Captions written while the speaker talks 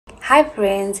Hi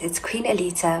friends, it's Queen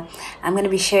Alita. I'm going to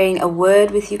be sharing a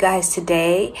word with you guys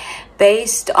today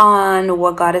based on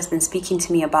what God has been speaking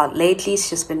to me about lately. It's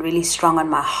just been really strong on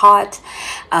my heart.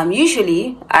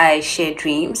 Usually I share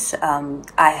dreams.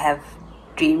 I have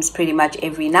dreams pretty much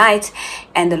every night,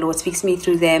 and the Lord speaks to me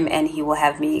through them, and he will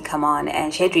have me come on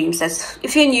and share dreams. That's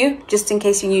if you're new, just in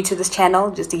case you're new to this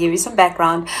channel, just to give you some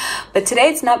background. But today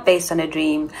it's not based on a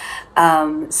dream.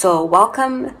 So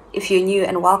welcome if you're new,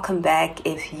 and welcome back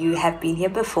if you have been here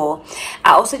before.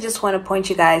 I also just want to point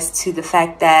you guys to the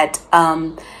fact that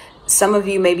some of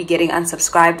you may be getting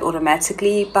unsubscribed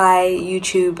automatically by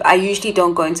YouTube. I usually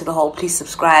don't go into the whole please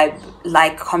subscribe,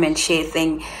 like, comment, share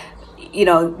thing. You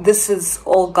know, this is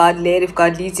all God led. If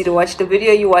God leads you to watch the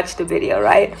video, you watch the video,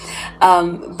 right?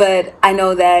 But I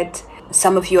know that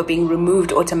some of you are being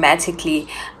removed automatically.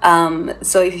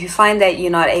 So if you find that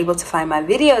you're not able to find my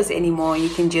videos anymore, you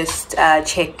can just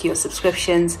check your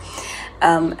subscriptions.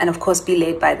 And of course, be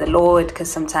led by the Lord, because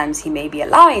sometimes he may be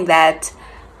allowing that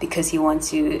because he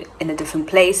wants you in a different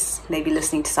place, maybe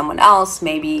listening to someone else,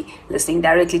 maybe listening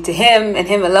directly to him and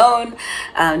him alone.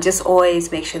 Just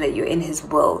always make sure that you're in his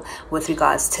will with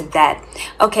regards to that.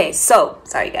 Okay, so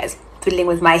sorry guys, fiddling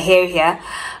with my hair here.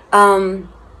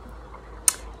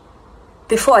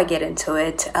 Before I get into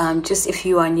it, just if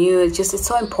you are new, it's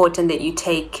so important that you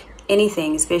take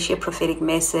anything, especially a prophetic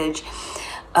message,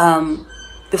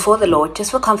 before the Lord,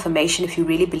 just for confirmation. If you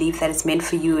really believe that it's meant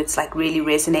for you, it's like really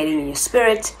resonating in your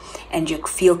spirit and you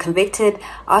feel convicted,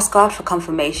 ask God for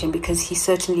confirmation, because he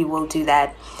certainly will do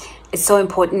that. It's so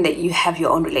important that you have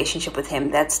your own relationship with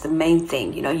him. That's the main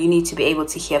thing. You know, you need to be able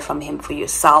to hear from him for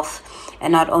yourself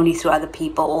and not only through other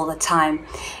people all the time.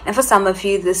 And for some of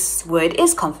you, this word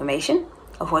is confirmation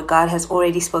of what God has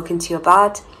already spoken to you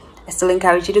about. I still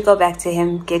encourage you to go back to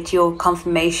him, get your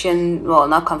confirmation, well,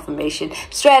 not confirmation,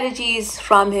 strategies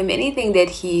from him, anything that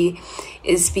he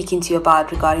is speaking to you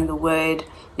about regarding the word.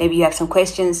 Maybe you have some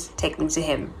questions, take them to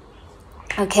him.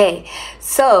 Okay,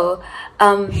 so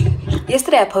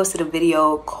yesterday I posted a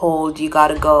video called You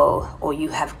Gotta Go, or You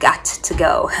Have Got to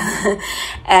Go.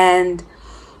 And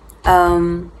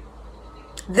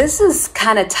this is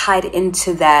kind of tied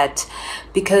into that,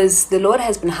 because the Lord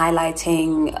has been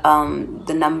highlighting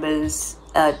the numbers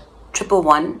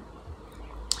 111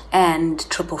 and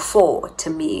 444 to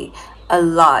me a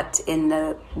lot in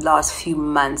the last few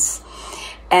months.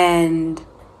 And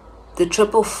the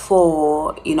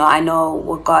 444, you know, I know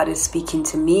what God is speaking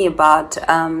to me about.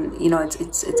 You know,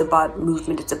 it's about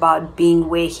movement. It's about being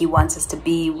where he wants us to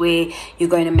be, where you're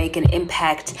going to make an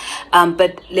impact.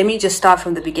 But let me just start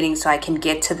from the beginning so I can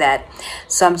get to that.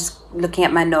 So I'm just looking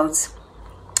at my notes.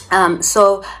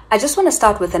 So I just want to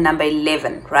start with the number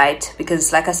 11, right?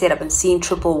 Because like I said, I've been seeing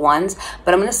 111s,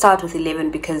 but I'm going to start with 11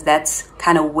 because that's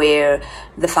kind of where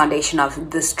the foundation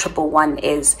of this 111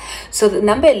 is. So the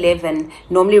number 11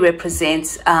 normally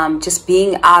represents just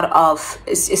being out of,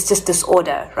 it's just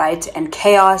disorder, right? And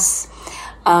chaos.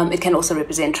 It can also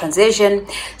represent transition.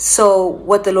 So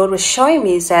what the Lord was showing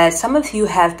me is that some of you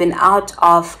have been out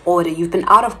of order. You've been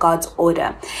out of God's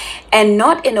order, and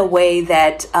not in a way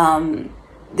that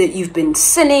that you've been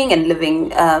sinning and living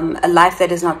a life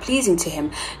that is not pleasing to him.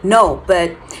 No,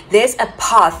 but there's a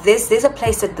path, there's a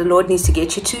place that the Lord needs to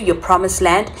get you to, your promised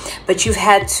land, but you've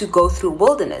had to go through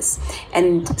wilderness,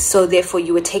 and so therefore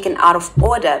you were taken out of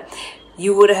order.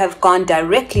 You would have gone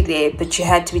directly there, but you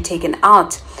had to be taken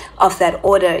out of that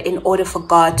order in order for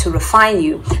God to refine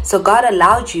you. So God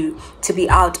allowed you to be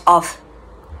out of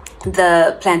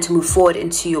the plan to move forward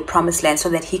into your promised land so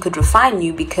that he could refine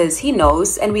you, because he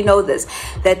knows, and we know this,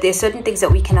 that there's certain things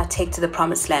that we cannot take to the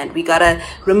promised land. We gotta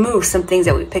remove some things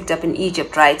that we picked up in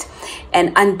Egypt, right?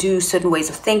 And undo certain ways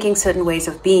of thinking, certain ways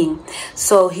of being.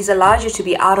 So he's allowed you to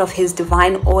be out of his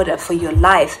divine order for your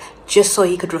life, just so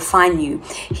he could refine you.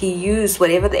 He used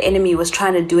whatever the enemy was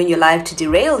trying to do in your life to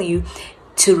derail you,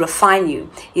 to refine you.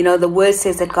 You know, the word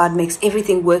says that God makes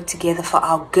everything work together for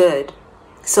our good.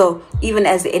 So even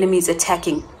as the enemy is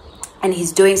attacking and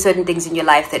he's doing certain things in your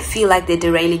life that feel like they're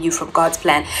derailing you from God's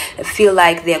plan, that feel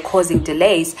like they're causing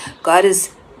delays, God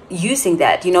is using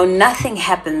that. You know, nothing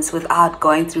happens without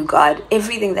going through God.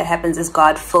 Everything that happens is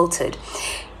God filtered.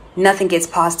 Nothing gets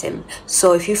past him.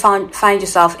 So if you find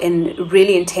yourself in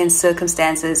really intense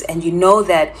circumstances, and you know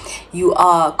that you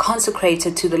are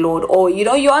consecrated to the Lord, or you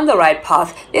know you're on the right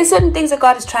path, there's certain things that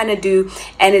God is trying to do,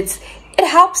 and it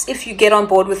helps if you get on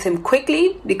board with him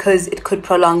quickly, because it could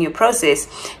prolong your process.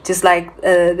 Just like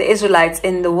the Israelites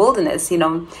in the wilderness, you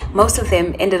know, most of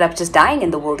them ended up just dying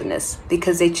in the wilderness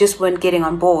because they just weren't getting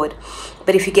on board.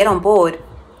 But if you get on board,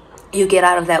 you get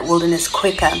out of that wilderness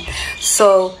quicker.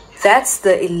 So That's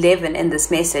the 11 in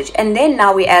this message. And then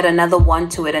now we add another 1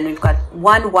 to it, and we've got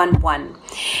 111.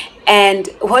 And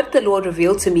what the Lord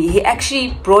revealed to me, he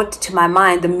actually brought to my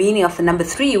mind the meaning of the number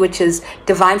 3, which is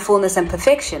divine fullness and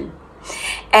perfection.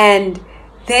 And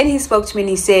then he spoke to me and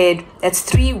he said, that's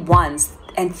 3 ones,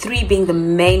 and 3 being the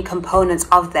main components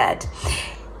of that.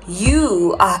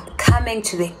 You are coming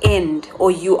to the end,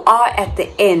 or you are at the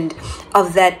end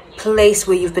of that place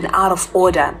where you've been out of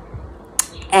order.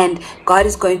 And God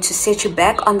is going to set you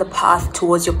back on the path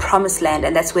towards your promised land.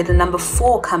 And that's where the number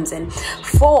 4 comes in.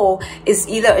 4 is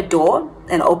either a door,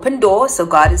 an open door. So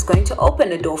God is going to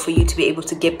open a door for you to be able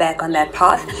to get back on that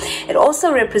path. It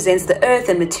also represents the earth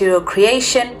and material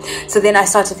creation. So then I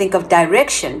start to think of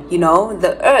direction, you know,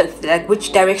 the earth, like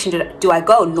which direction do I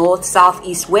go? North, south,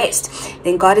 east, west.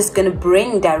 Then God is going to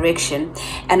bring direction.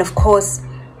 And of course,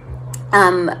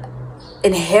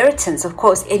 inheritance, of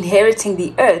course, inheriting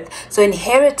the earth. So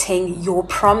inheriting your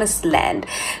promised land.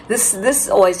 This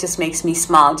always just makes me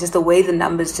smile, just the way the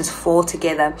numbers just fall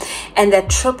together. And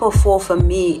that 444 for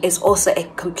me is also a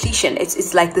completion.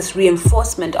 It's like this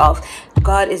reinforcement of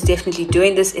God is definitely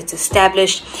doing this. It's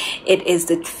established. It is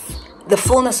the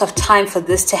fullness of time for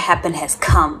this to happen has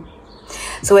come.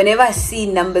 So whenever I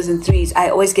see numbers and 3s,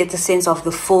 I always get the sense of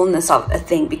the fullness of a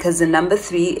thing, because the number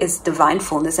 3 is divine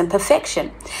fullness and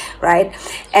perfection, right?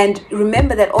 And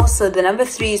remember that also the number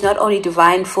 3 is not only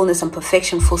divine fullness and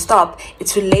perfection, full stop.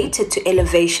 It's related to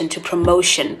elevation, to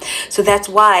promotion. So that's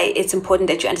why it's important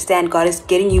that you understand God is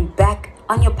getting you back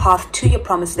on your path to your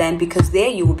promised land, because there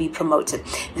you will be promoted,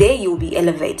 there you will be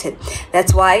elevated.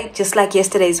 That's why, just like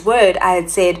yesterday's word, I had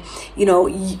said, you know,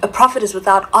 a prophet is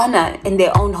without honor in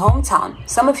their own hometown.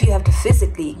 Some of you have to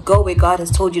physically go where God has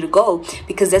told you to go,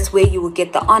 because that's where you will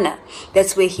get the honor.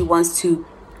 That's where he wants to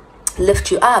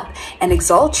lift you up and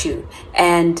exalt you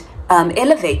and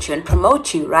elevate you and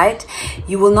promote you, right?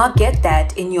 You will not get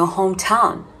that in your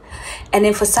hometown. And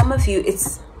then for some of you,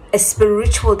 it's a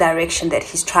spiritual direction that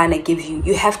he's trying to give you.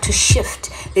 You have to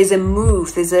shift. There's a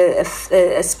move. There's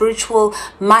a spiritual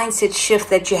mindset shift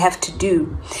that you have to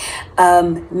do.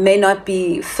 May not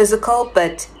be physical,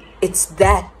 but it's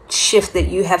that shift that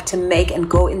you have to make and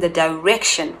go in the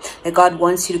direction that God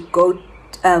wants you to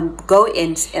go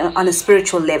in on a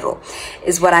spiritual level,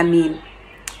 is what I mean.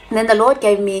 And then the Lord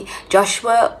gave me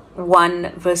Joshua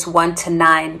 1 verse 1 to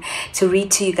 9 to read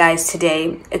to you guys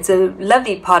today. It's a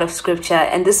lovely part of scripture,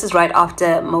 and this is right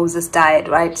after Moses died,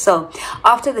 right? So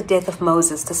after the death of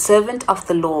Moses, the servant of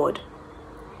the Lord,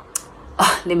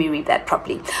 let me read that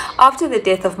properly. After the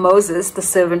death of Moses, the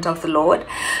servant of the Lord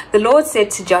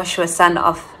said to Joshua, son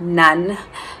of Nun,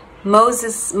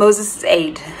 Moses'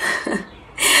 aide,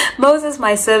 Moses,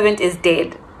 my servant, is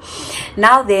dead.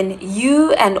 Now then,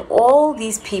 you and all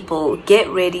these people get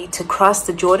ready to cross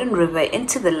the Jordan River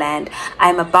into the land I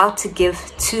am about to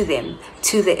give to them,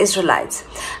 to the Israelites.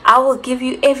 I will give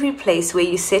you every place where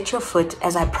you set your foot,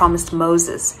 as I promised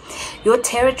Moses. Your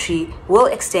territory will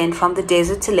extend from the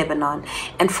desert to Lebanon,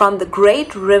 and from the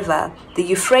great river, the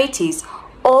Euphrates,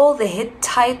 all the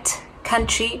Hittite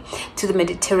country to the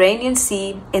Mediterranean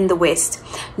Sea in the west.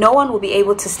 No one will be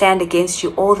able to stand against you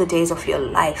all the days of your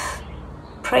life.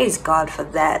 Praise God for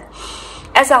that.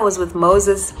 As I was with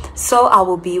Moses, so I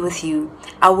will be with you.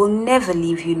 I will never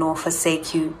leave you nor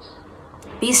forsake you.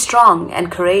 Be strong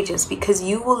and courageous, because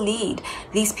you will lead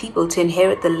these people to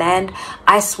inherit the land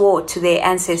I swore to their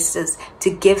ancestors to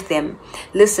give them.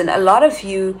 Listen, a lot of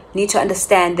you need to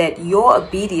understand that your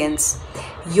obedience,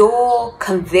 your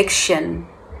conviction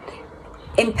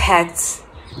impacts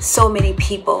so many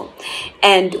people.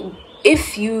 And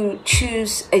if you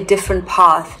choose a different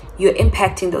path, you're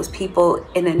impacting those people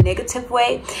in a negative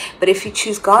way. But if you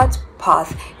choose God's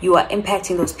path, you are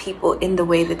impacting those people in the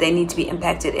way that they need to be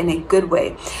impacted, in a good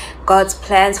way. God's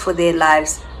plans for their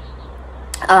lives,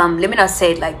 let me not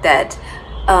say it like that.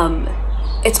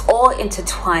 It's all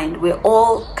intertwined. We're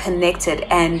all connected,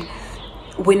 and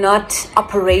we're not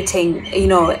operating, you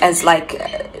know, as like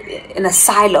in a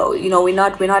silo. You know, we're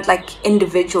not like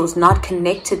individuals, not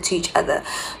connected to each other.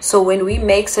 So when we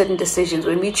make certain decisions,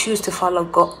 when we choose to follow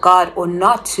God or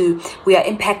not to, we are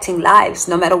impacting lives,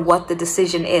 no matter what the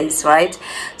decision is, right?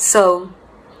 So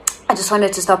I just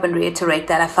wanted to stop and reiterate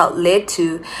that I felt led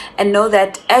to, and know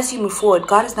that as you move forward,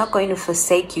 God is not going to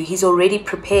forsake you. He's already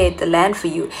prepared the land for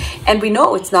you. And we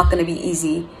know it's not going to be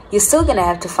easy. You're still going to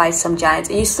have to fight some giants,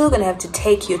 and you're still going to have to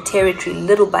take your territory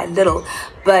little by little.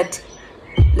 But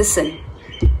listen,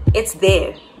 it's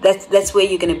there. That's where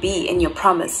you're going to be in your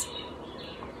promise.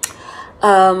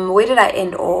 Where did I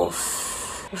end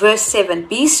off? Verse 7.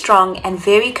 Be strong and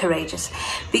very courageous.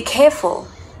 Be careful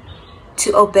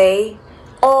to obey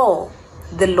all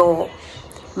the law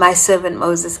my servant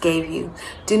Moses gave you.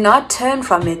 Do not turn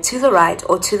from it to the right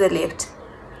or to the left,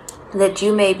 that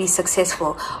you may be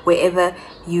successful wherever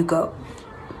you go.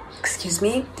 Excuse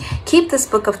me. Keep this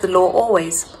book of the law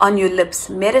always on your lips.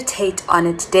 Meditate on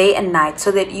it day and night,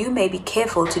 so that you may be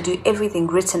careful to do everything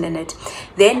written in it.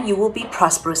 Then you will be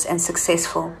prosperous and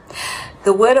successful.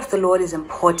 The word of the Lord is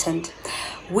important.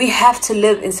 We have to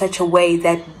live in such a way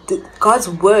that God's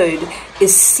word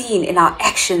is seen in our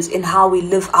actions, in how we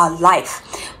live our life.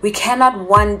 We cannot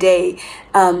one day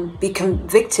be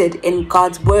convicted in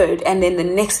God's word and then the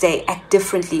next day act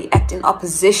differently, act in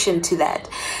opposition to that.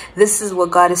 This is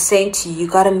what God is saying to you. You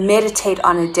got to meditate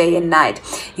on it day and night.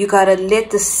 You got to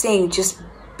let this thing just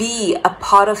be a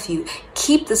part of you.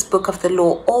 Keep this book of the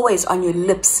law always on your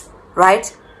lips,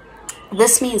 right?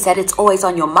 This means that it's always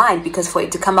on your mind, because for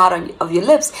it to come out of your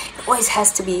lips, it always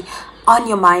has to be on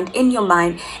your mind, in your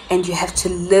mind, and you have to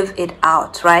live it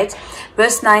out, right?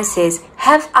 Verse 9 says,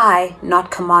 have I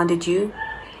not commanded you?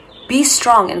 Be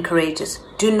strong and courageous.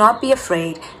 Do not be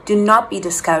afraid. Do not be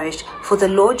discouraged, for the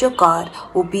Lord your God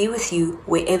will be with you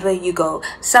wherever you go.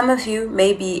 Some of you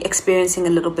may be experiencing a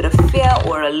little bit of fear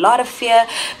or a lot of fear,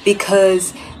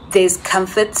 because there's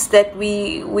comforts that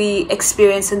we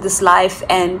experience in this life,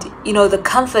 and you know, the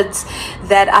comforts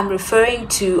that I'm referring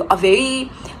to are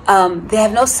very they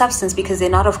have no substance, because they're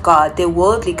not of God. They're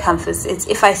worldly comforts. It's,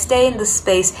 if I stay in this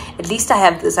space, at least I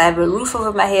have this. I have a roof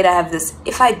over my head. I have this.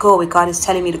 If I go where God is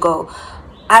telling me to go,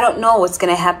 I don't know what's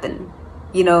going to happen.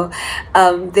 You know,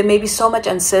 there may be so much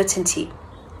uncertainty.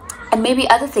 And maybe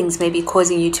other things may be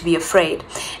causing you to be afraid.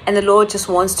 And the Lord just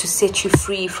wants to set you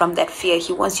free from that fear.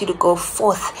 He wants you to go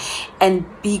forth and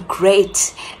be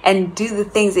great and do the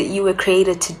things that you were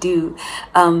created to do.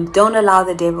 Don't allow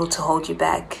the devil to hold you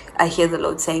back. I hear the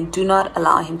Lord saying, do not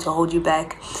allow him to hold you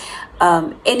back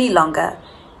any longer.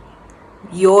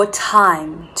 Your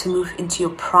time to move into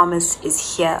your promise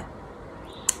is here.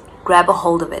 Grab a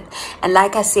hold of it. And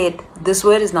like I said, this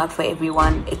word is not for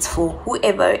everyone. It's for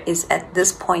whoever is at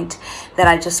this point that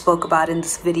I just spoke about in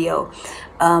this video.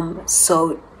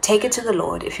 So take it to the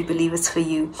Lord if you believe it's for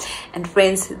you. And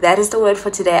friends, that is the word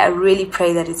for today. I really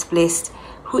pray that it's blessed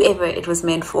whoever it was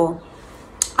meant for.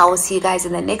 I will see you guys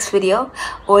in the next video.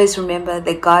 Always remember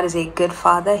that God is a good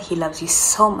Father. He loves you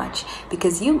so much,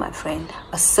 because you, my friend,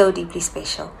 are so deeply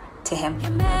special to Him.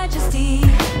 Your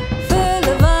Majesty.